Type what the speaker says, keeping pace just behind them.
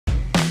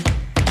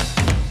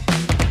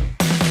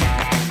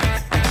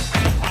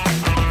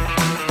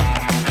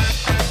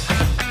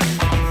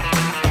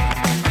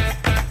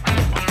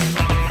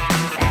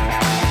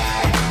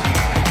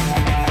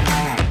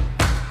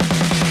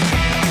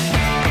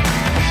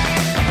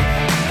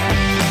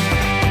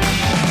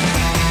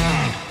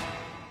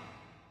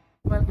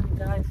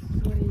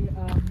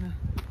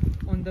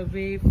the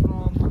way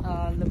from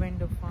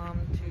Lavender Farm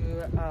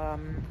to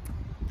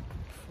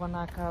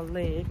Wanaka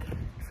Lake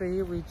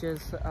tree. We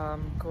just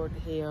got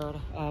here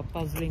a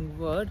puzzling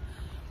word.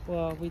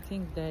 Well, we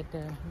think that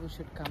we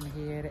should come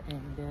here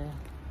and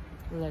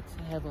let's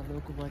have a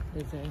look what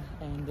is it,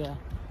 and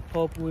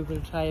hope we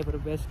will try our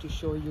best to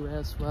show you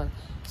as well.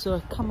 So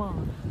come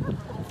on.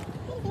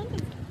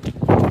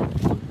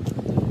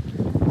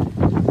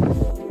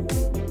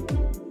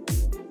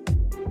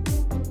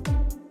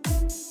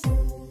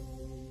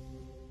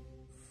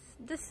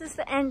 This is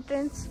the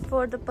entrance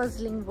for the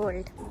puzzling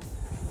world.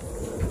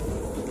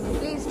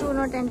 Please do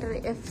not enter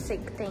if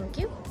sick. Thank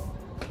you.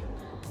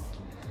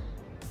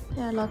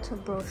 There are lots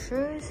of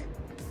brochures.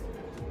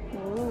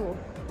 Oh.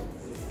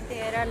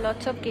 There are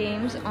lots of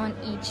games on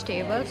each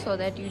table so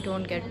that you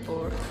don't get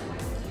bored.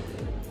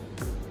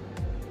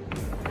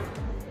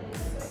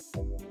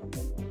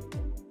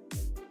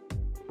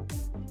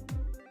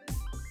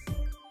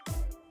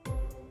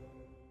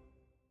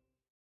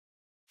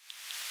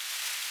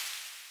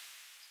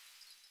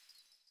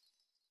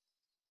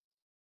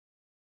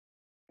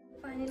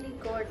 Finally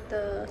got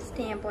the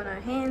stamp on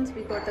our hands.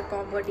 We got the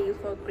combo deal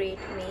for Great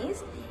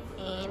Maze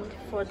and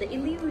for the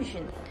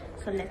illusion.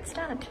 So let's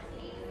start.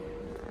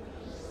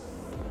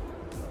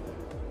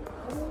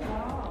 Oh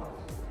wow.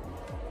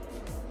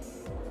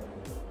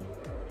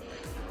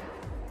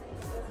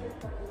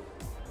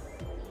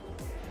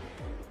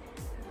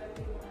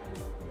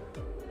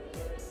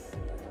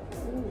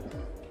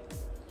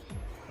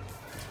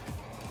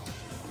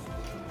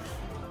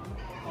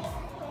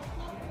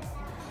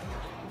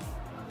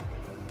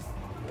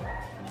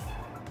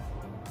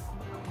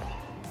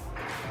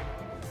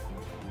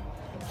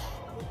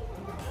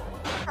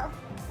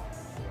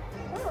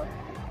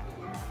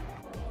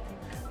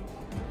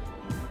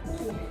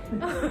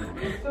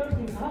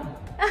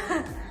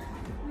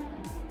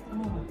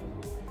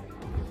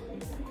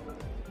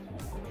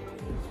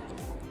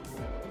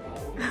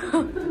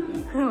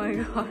 Oh my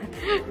god.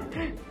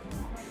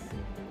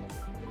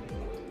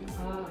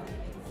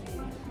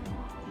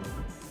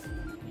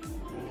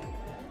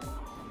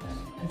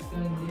 It's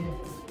going here.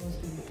 It's supposed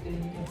to be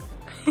staying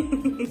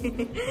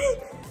here.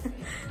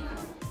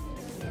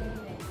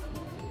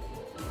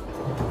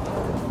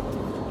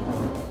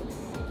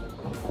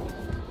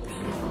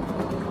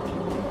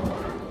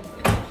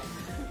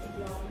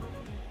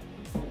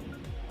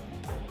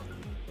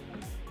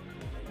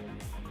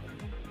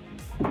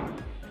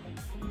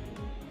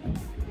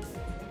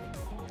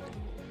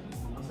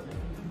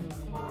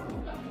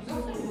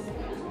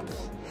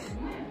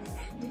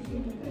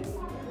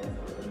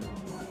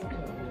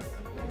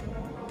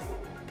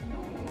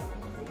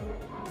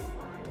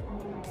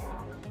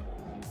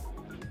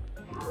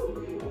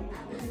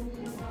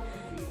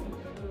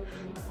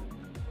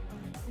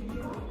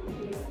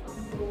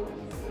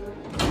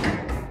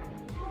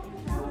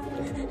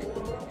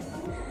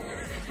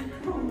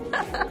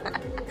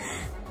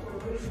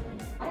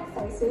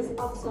 Faces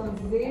of some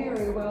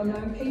very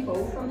well-known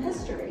people from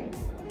history.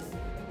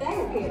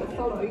 They appear to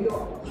follow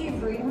your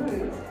every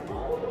move.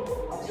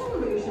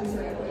 Television's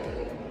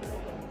reality.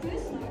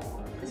 First note,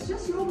 it's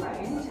just your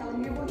brain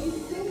telling you what you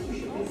think you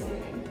should be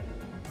seeing.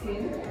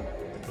 Then,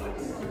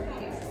 focus on the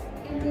face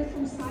and move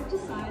from side to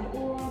side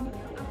or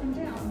up and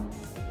down.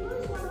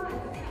 Lose one eye.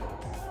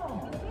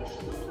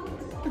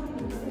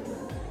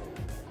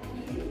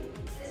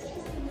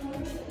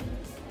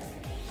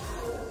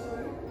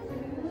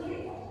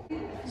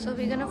 So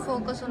we're gonna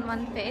focus on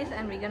one face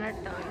and we're gonna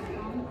turn.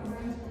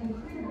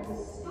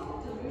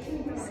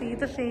 See,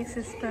 the face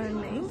is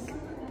turning.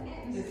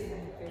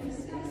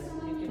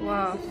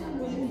 Wow.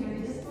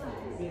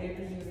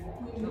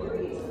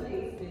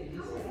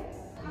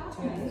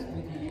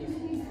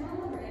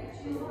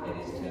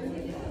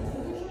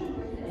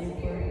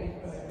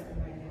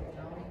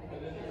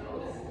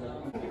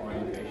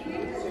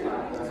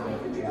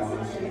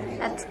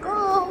 Let's go.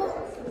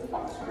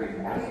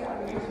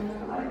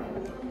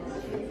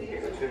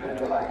 2-minute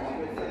delay.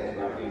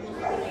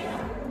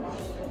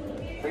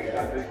 Please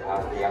don't move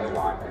past the yellow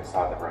line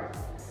inside the room.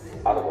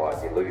 Otherwise,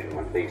 the illusion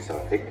won't be so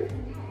effective.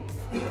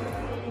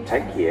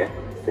 Take care,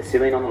 the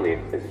ceiling on the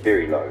left is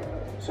very low,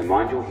 so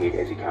mind your head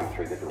as you come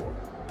through the door.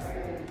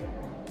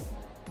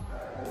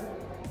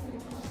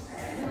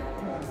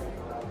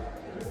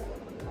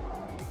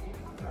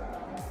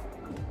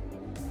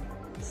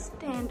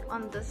 Stand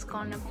on this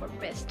corner for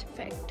best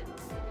effect.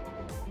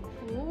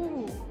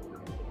 Ooh.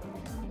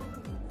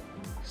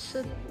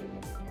 So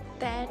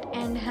that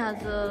end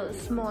has a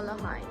smaller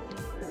height.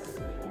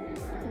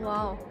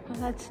 Wow,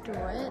 let's do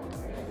it.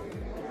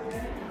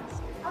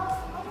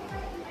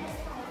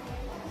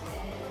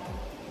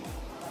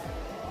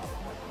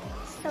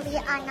 So we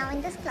are now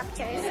in the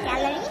sculptures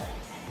gallery.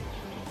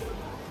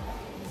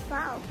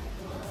 Wow.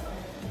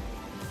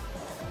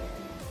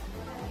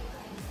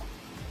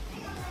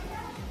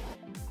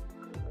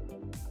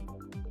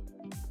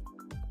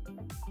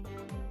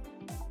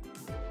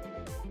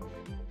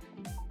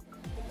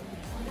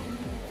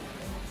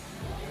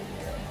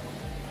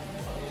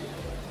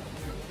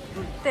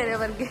 तेरे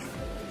वर्गे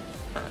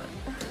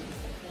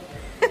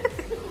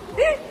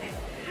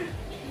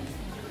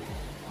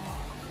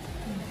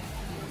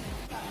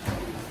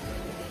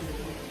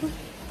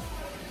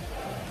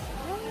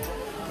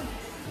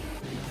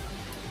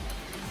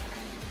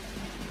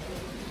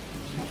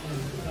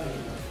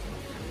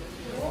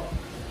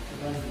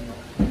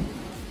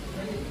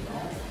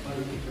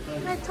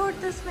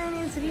this man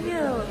is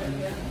real.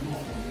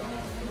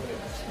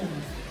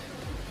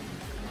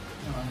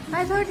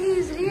 I thought he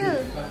is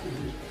real.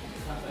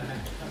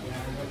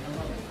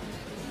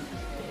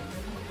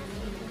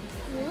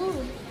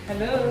 Ooh.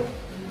 Hello.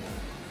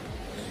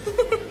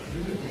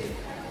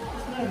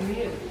 It's not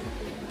real.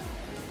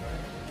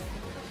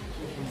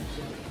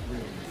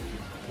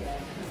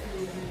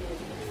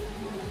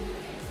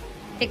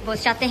 Big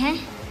boss चाहते हैं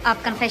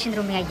आप confession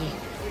room में आइए।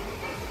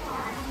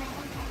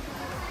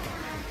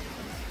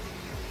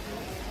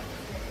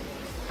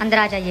 अंदर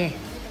आ जाइए।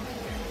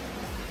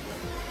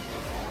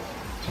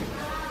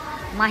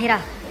 माहिरा,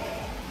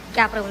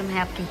 क्या प्रॉब्लम है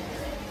आपकी,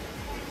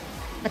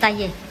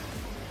 बताइए।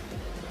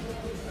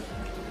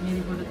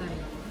 मेरी को बताइए।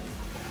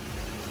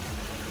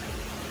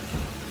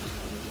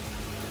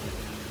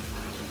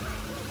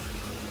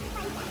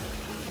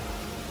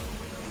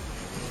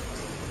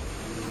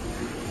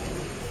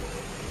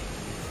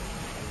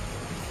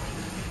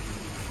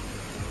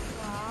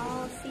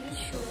 Wow, see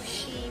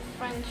sushi,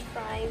 french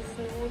fries,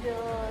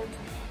 noodles,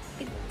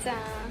 pizza.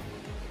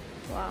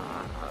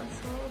 Wow,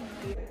 so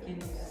beautiful. Can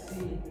you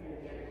see?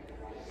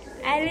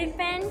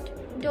 Elephant,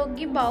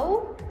 doggy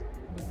bow,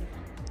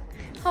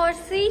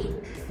 horsey,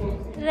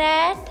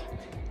 rat,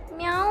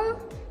 meow,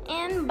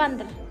 and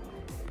bandar.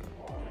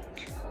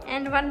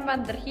 And one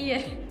bandar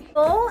here.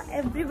 So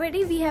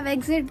everybody, we have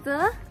exited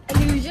the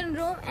illusion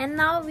room, and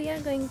now we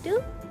are going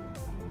to.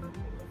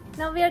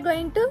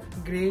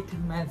 Great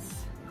mess.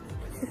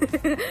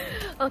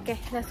 Okay,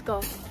 let's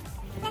go.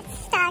 Let's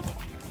start.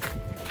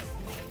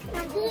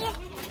 Now here.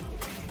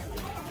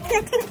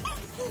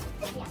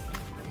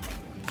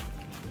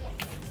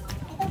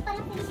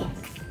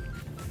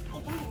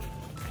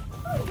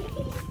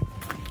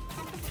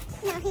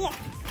 Now here.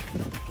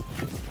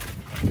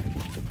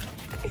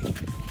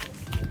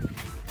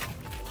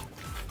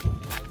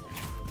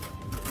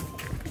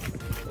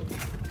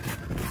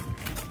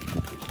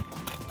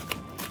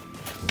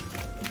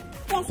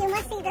 Yes, you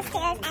must see the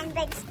stairs and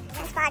bridge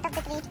as part of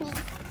the great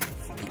maze.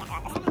 So,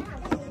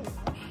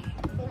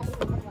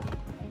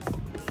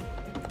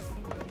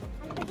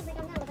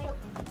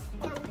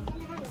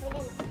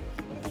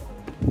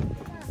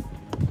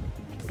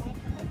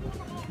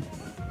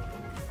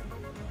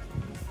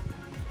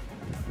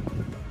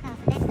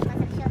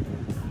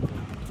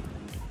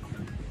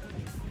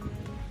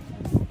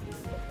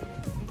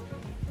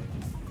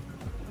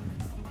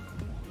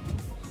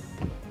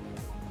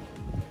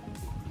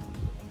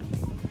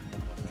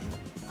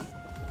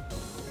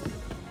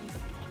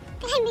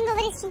 climbing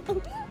over is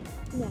cheating.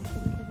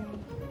 Yeah.